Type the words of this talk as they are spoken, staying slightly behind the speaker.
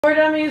More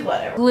dummies,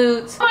 whatever.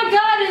 Glutes. Oh my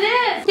god, it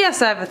is!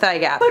 Yes, I have a thigh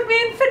gap. Put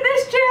me in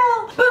fitness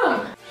jail!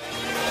 Boom!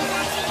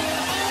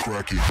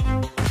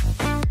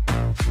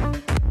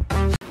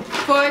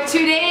 For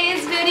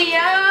today's video,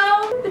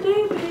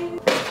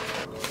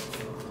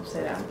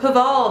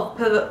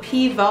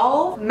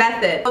 P.Volve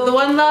method. The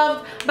one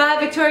loved by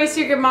Victoria's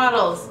Secret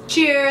models.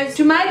 Cheers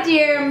to my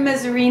dear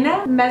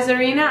Mezzarina.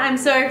 I'm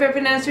sorry if I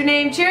pronounced her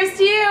name. Cheers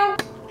to you!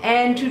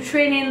 And to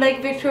training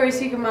like Victoria's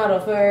Secret model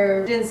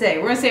for, didn't say,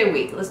 we're gonna say a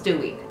week. Let's do a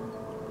week.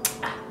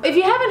 If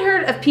you haven't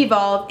heard of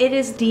P.Volve, it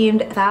is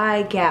deemed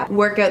thigh gap.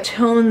 Workout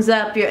tones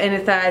up your inner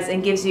thighs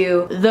and gives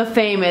you the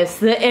famous,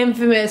 the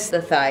infamous,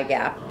 the thigh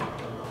gap.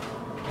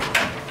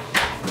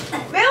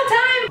 Mail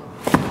time!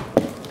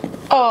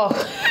 Oh,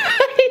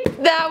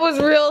 that was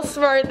real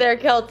smart there,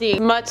 Keltie.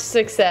 Much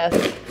success.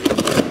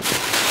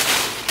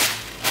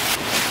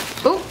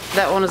 Oh,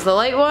 that one is the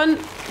light one.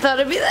 Thought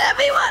it'd be the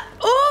heavy one.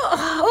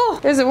 Oh,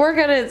 there's a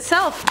workout in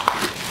itself.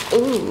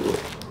 Ooh.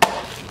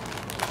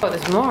 Oh,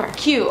 there's more.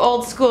 Cute,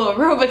 old school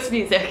aerobics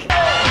music.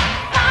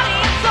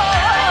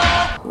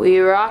 We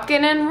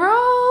rockin' and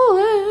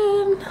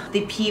rollin'.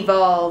 The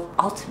P.Volve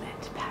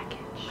Ultimate Package.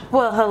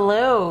 Well,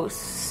 hello,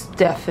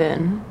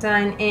 Stefan.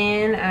 Sign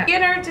in at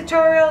beginner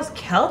tutorials,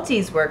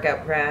 Keltie's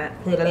workout plan.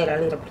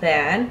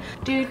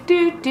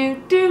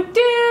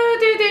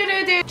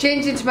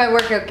 Change into my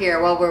workout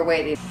gear while we're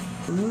waiting.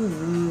 Ooh.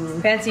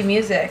 Fancy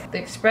music. The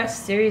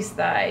Express Series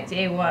Thigh,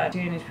 day 1.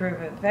 Doing is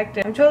proven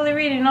effective. I'm totally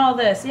reading all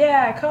this.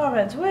 Yeah,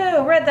 comments.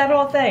 Woo, read that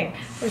whole thing.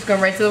 We're just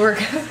going right to the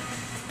workout.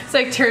 It's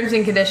like terms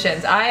and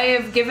conditions. I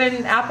have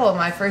given Apple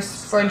my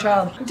firstborn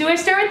child. Do I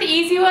start with the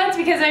easy ones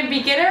because I'm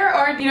beginner,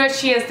 or you know what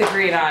she has the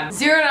green on?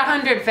 0 to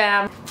 100,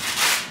 fam.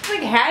 It's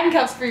like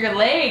handcuffs for your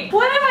leg.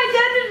 What have I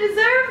done to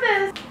deserve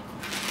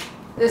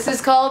this? This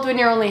is called when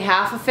you're only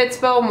half a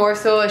fitspo, more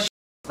so a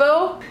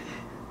spo.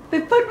 They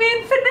put me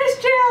in fitness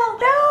jail.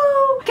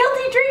 No!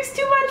 Keltie drinks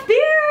too much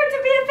beer to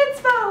be a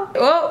fitspo.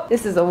 Whoa,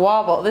 this is a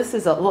wobble. This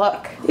is a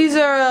look. These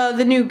are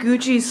the new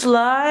Gucci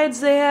slides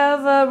they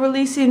have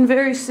releasing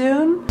very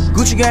soon.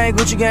 Gucci gang,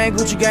 Gucci gang,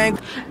 Gucci gang.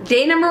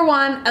 Day number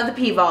 1 of the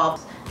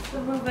P.Volves.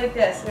 Move like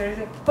this.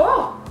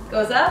 Oh,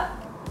 goes up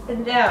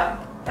and down.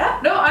 Ah,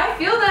 no, I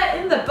feel that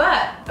in the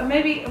butt. Or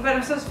maybe, but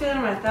I'm supposed to feel it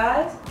in my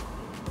thighs.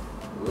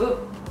 Whoop.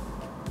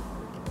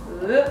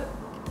 Whoop.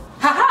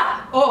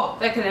 Haha! Oh,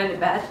 that could end it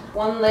bad.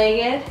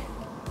 One-legged,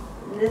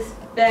 and this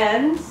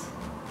bends,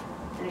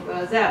 and it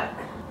goes out.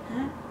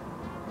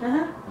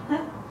 Yeah,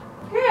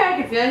 I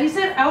can feel it. He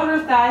said outer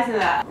thighs and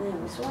that. And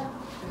then we swap.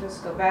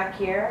 Just go back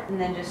here, and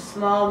then just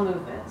small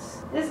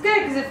movements. It's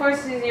good because it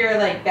forces your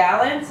like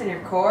balance and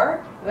your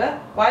core.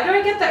 Why do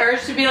I get the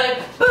urge to be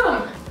like,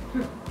 boom?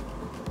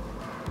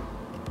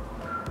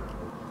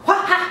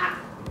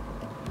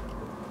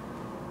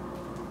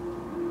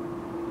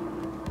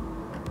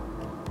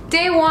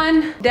 Day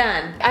 1,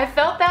 done. I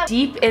felt that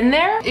deep in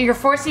there. You're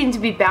forcing to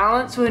be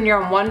balanced when you're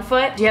on one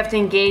foot. You have to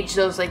engage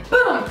those like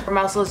boom your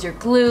muscles, your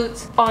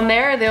glutes. On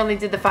there, they only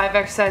did the 5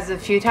 exercises a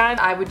few times.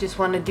 I would just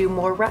want to do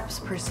more reps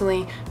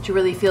personally to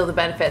really feel the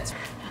benefits.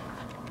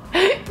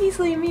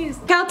 Easily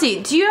amused.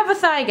 Keltie, do you have a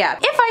thigh gap?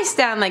 If I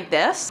stand like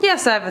this,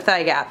 yes, I have a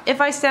thigh gap.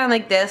 If I stand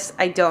like this,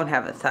 I don't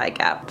have a thigh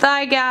gap.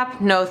 Thigh gap,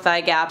 no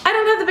thigh gap. I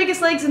don't have the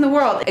biggest legs in the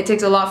world. It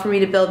takes a lot for me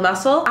to build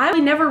muscle. I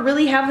never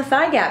really have a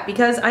thigh gap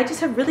because I just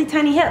have really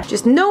tiny hips.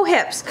 Just no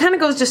hips. Kind of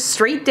goes just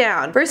straight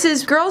down.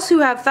 Versus girls who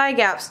have thigh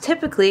gaps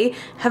typically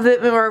have a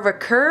bit more of a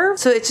curve.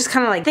 So it's just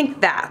kind of like, think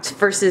that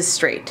versus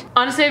straight.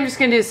 Honestly, I'm just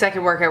gonna do a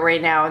second workout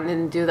right now and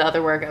then do the other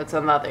workouts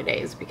on the other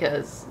days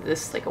because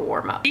this is like a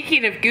warm up.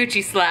 Speaking of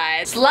Gucci slides,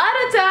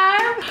 Slada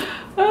time!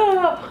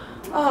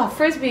 Oh,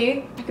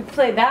 frisbee. I could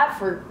play that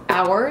for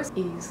hours.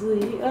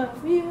 Easily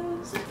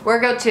amused.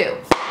 Workout 2.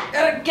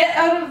 Gotta get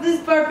out of this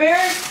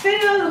barbaric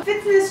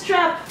fitness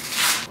trap.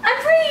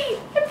 I'm free!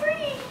 I'm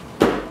free!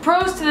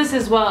 Pros to this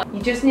as well.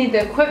 You just need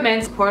the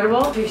equipment. It's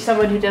portable. If you're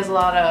someone who does a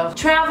lot of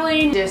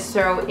traveling, just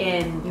throw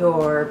in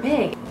your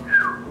bag.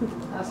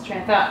 Lost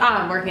train of thought.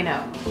 I'm working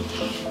out.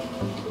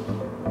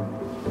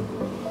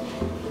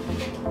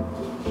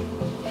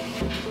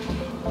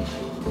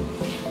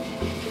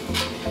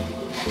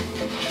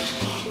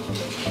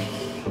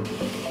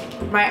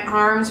 My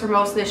arms for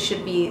most of this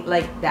should be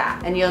like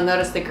that. And you'll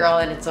notice the girl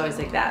and it's always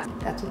like that.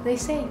 That's what they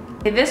say.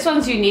 Okay, this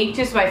one's unique,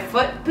 just my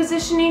foot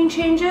positioning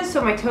changes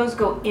so my toes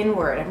go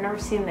inward. I've never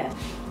seen this.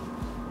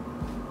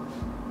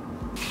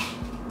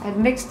 I have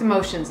mixed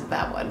emotions with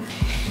that one.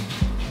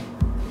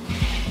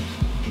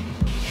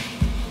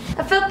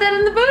 I felt that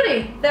in the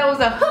booty. That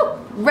was a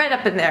whoo, right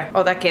up in there.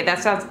 Oh, okay,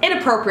 that sounds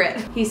inappropriate.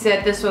 He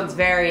said this one's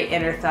very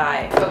inner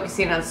thigh,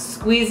 focusing on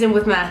squeezing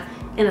with my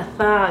inner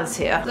thighs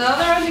here. The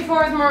other one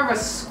before was more of a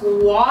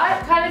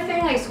squat kind of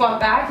thing, like squat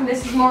back, and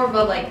this is more of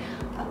a like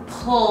a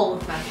pull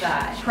with my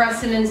thigh.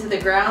 Pressing into the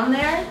ground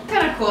there.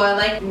 Kind of cool. I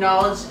like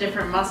knowledge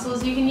different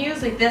muscles you can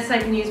use. Like this, I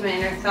can use my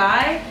inner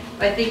thigh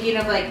by thinking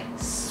of like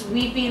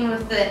sweeping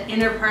with the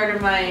inner part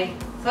of my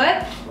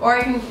foot, or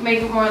I can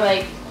make it more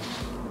like,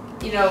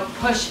 you know,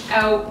 push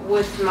out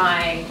with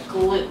my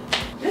glute.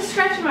 Is this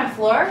scratching my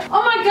floor?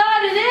 Oh my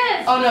god, it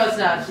is! Oh no, it's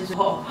not. It's just,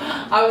 oh,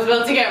 I was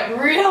about to get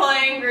real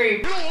angry.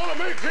 You don't want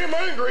to make him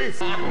angry. This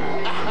one.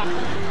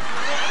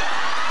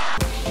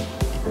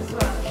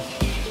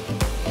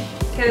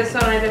 Okay, this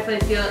one I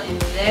definitely feel in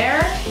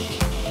there.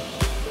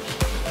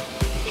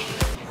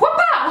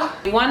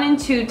 Whoop-ow! 1 and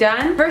 2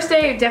 done. First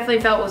day I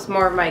definitely felt was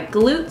more of my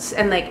glutes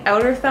and like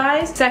outer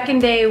thighs. Second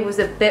day was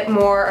a bit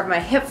more of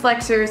my hip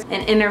flexors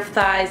and inner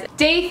thighs.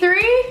 Day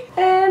 3,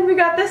 and we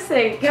got this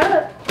thing. Got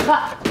it.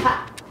 Ha,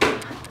 ha.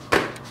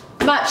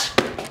 Much.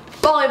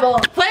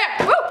 Volleyball.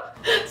 Flare! Woo!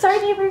 Sorry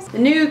neighbors. The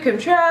new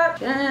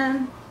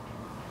contraption.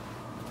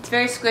 It's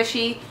very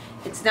squishy.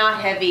 It's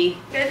not heavy.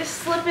 I just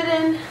slip it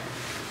in.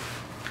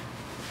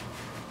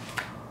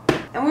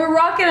 And we're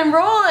rocking and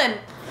rolling.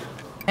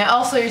 And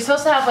also, you're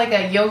supposed to have like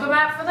a yoga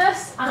mat for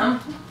this.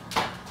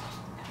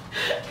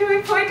 Can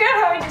we point out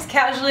how I just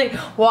casually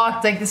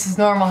walked like this is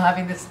normal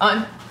having this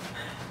on?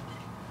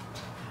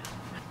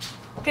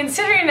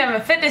 Considering I'm a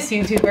fitness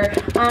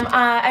YouTuber,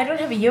 I don't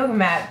have a yoga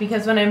mat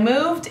because when I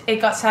moved,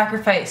 it got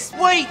sacrificed.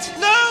 Wait,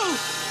 no!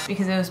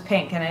 Because it was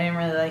pink and I didn't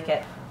really like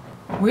it.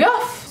 We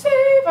off!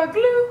 Save our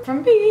glue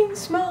from being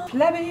small,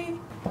 flabby.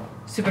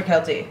 Super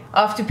Keltie.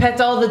 Off to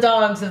pet all the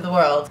dogs of the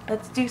world.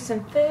 Let's do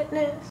some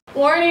fitness.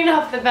 Warning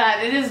off the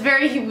bat, it is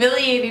very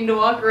humiliating to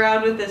walk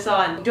around with this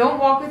on. Don't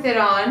walk with it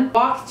on.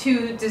 Walk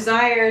to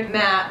desired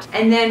mat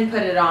and then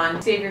put it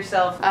on. Save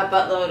yourself a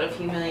buttload of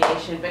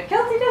humiliation. But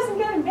Keltie doesn't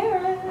get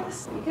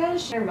embarrassed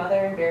because her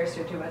mother embarrassed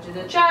her too much as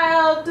a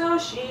child. So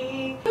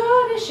she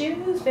got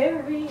issues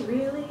very,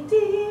 really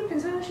deep. And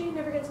so she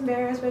never gets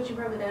embarrassed, but she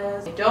probably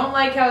does. I don't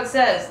like how it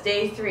says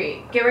day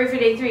 3. Get ready for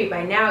day 3.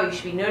 By now you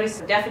should be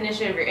noticing the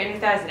definition of your inner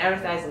thighs and outer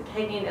thighs and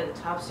pegging at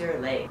the tops of your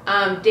leg.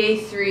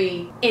 Day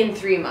 3 in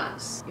 3 months.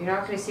 You're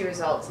not going to see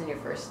results in your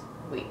first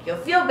week. You'll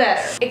feel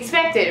better.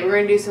 Expect it. We're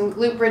going to do some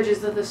glute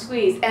bridges with a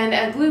squeeze. And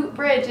a glute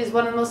bridge is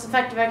one of the most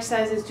effective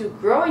exercises to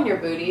growing your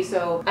booty,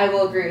 so I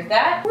will agree with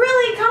that.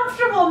 Really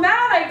comfortable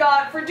mat I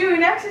got for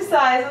doing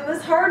exercise on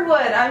this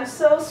hardwood. I'm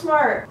so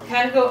smart.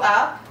 Kind of go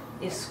up,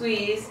 you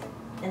squeeze,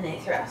 and they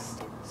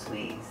thrust.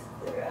 Squeeze,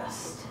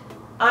 thrust.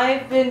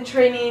 I've been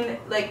training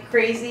like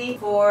crazy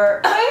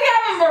for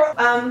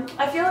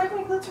I feel like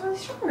my glutes are really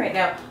strong right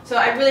now. So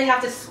I really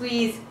have to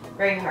squeeze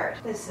very hard.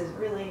 This is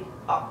really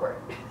awkward.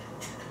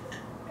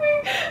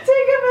 Take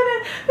a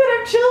minute that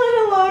I'm chilling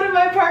alone in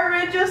my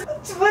apartment just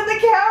with the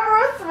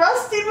camera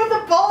thrusting with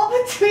a ball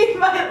between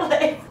my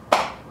legs.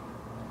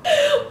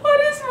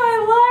 What is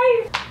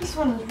my life? This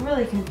one is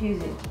really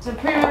confusing. So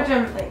pretty much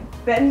I'm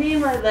like bending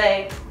my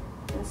legs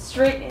and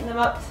straightening them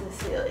up to the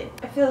ceiling.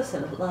 I feel this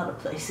in a lot of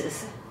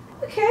places.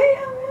 Okay,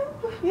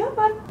 yeah,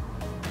 bud.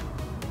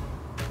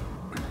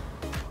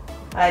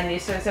 I need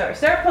to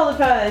start pull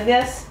apart like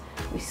this.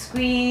 We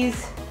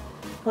squeeze,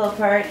 pull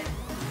apart,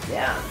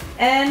 down.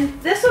 And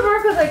this would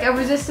work with like a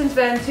resistance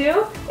band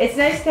too. It's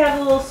nice to have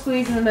a little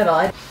squeeze in the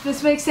middle.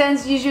 This makes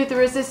sense. Usually with the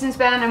resistance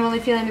band, I'm only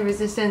feeling the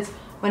resistance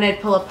when I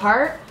pull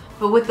apart.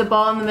 But with the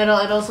ball in the middle,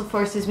 it also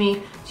forces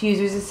me to use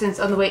resistance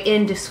on the way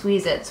in to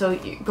squeeze it. So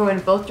you go in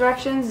both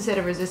directions instead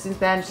of resistance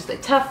band. It's just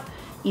like tough,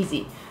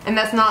 easy. And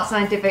that's not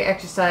scientific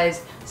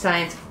exercise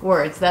science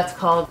words. That's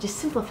called just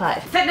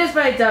simplified. Fitness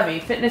by dummy.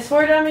 Fitness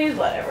for dummies,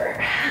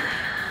 whatever.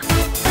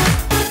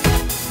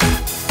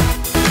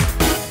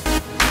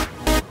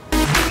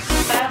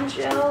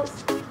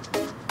 Shells.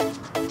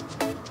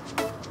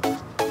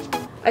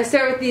 I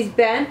start with these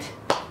bent,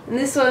 and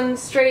this one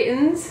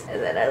straightens,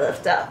 and then I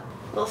lift up.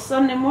 A little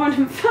Sunday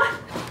morning fun.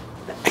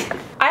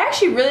 I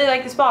actually really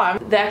like this ball.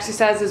 The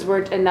exercises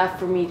weren't enough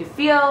for me to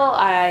feel.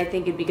 I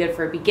think it'd be good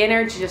for a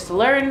beginner to just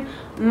learn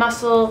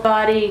muscle,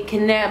 body,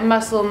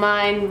 muscle,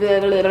 mind,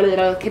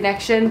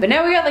 connection. But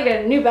now we got like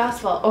a new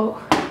basketball.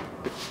 Oh,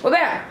 well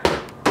there.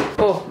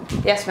 Oh,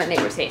 yes, my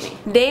neighbors hate me.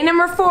 Day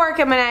number 4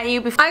 coming at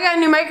you. I got a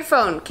new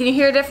microphone. Can you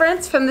hear a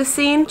difference from the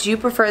scene? Do you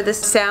prefer this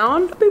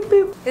sound? Boop,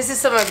 boop. This is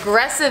some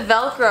aggressive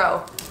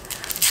Velcro.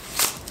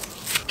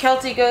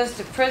 Keltie goes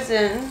to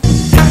prison.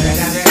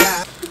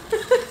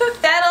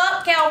 Stand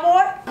up,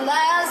 cowboy.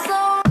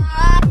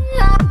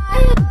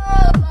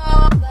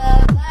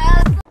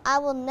 I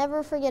will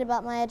never forget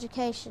about my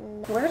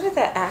education. Where did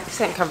that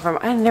accent come from?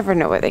 I never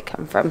know where they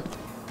come from.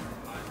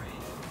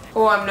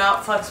 Oh, I'm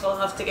not flexible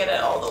enough to get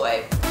it all the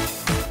way.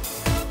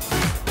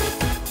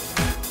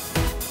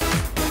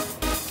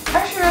 I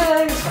actually really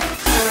like this one.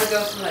 I'm gonna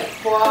go from like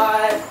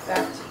quad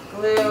back to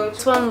glute.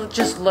 This one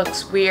just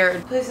looks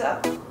weird. Please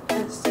up.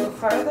 Let's go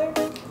farther.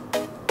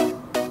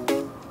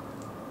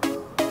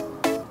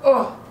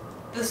 Oh,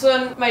 this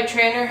one, my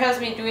trainer has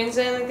me doing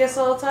something like this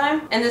all the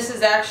time, and this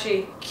is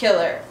actually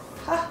killer.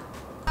 Huh.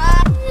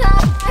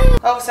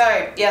 Oh,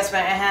 sorry. Yes, my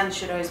hand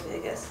should always be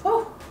like this.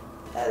 Oh,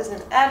 that is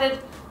an added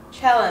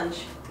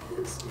challenge.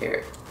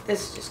 Here,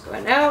 this is just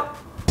going out.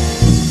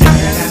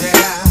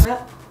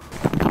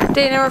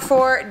 Day number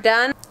 4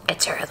 done.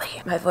 It's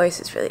early. My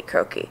voice is really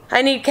croaky.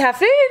 I need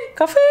caffeine.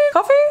 Coffee.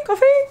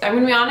 I'm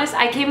gonna be honest,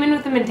 I came in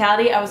with the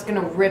mentality I was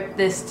gonna rip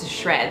this to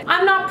shreds.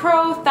 I'm not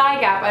pro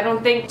thigh gap. I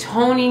don't think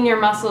toning your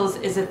muscles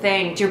is a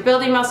thing. You're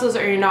building muscles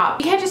or you're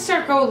not. You can't just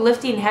start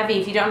lifting heavy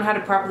if you don't know how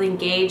to properly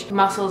engage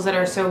muscles that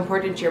are so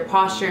important to your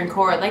posture and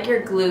core, like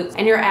your glutes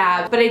and your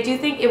abs. But I do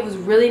think it was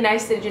really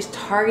nice that it just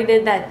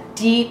targeted that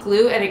deep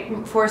glute and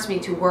it forced me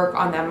to work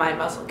on that mind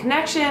muscle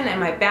connection and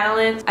my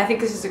balance. I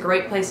think this is a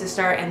great place to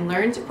start and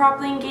learn to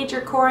properly engage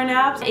your core and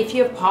abs. If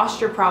you have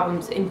posture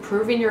problems,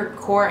 improving your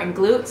core and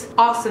glutes,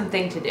 awesome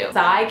thing to do.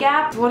 Thigh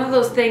gap is one of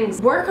those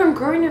things. Work on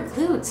growing your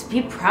glutes.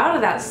 Be proud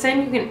of that.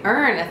 Same you can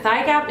earn. A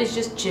thigh gap is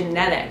just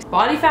genetics.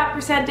 Body fat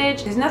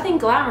percentage, there's nothing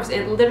glamorous.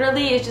 It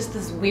literally is just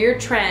this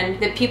weird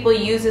trend that people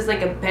use as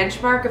like a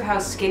benchmark of how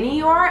skinny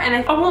you are. And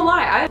I won't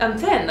lie, I'm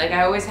thin, like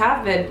I always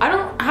have been. I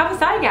don't have a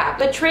thigh gap,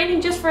 but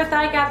training just for a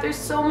thigh gap, there's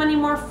so many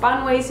more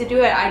fun ways to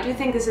do it. I do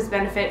think this is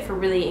benefit for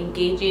really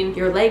engaging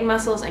your leg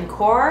muscles and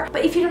core.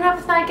 But if you don't have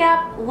a thigh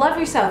gap, love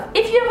yourself.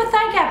 If you have a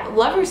thigh gap,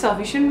 love yourself.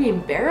 You shouldn't be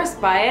embarrassed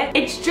by it.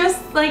 It's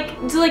just like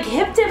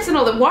hip dips and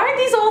all that. Why are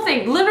these all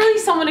things? Literally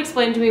someone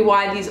explained to me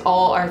why these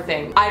all are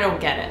things. I don't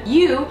get it.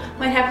 You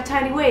might have a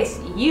tiny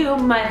waist. You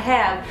might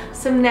have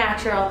some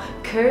natural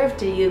curve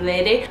to you,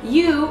 lady.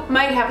 You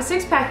might have a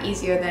six-pack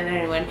easier than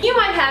anyone. You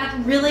might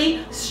have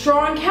really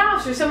strong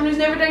calves for someone who's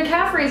never done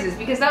calf raises,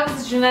 because that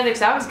was the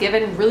genetics I was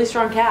given, really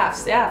strong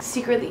calves. Yeah.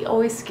 Secretly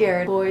always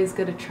scared boys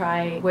gonna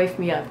try wake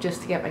me up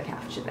just to get my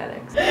calf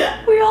genetics.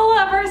 We all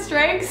have our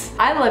strengths.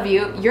 I love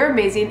you. You're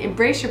amazing.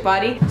 Embrace your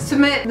body.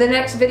 Submit the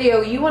next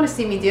video you want to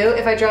see me do.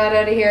 If I draw it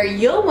out of here,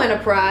 you'll win a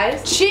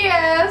prize.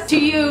 Cheers to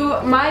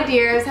you, my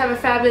dears. Have a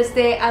fabulous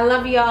day. I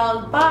love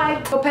y'all.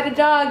 Bye. Go pet a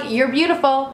dog. You're beautiful.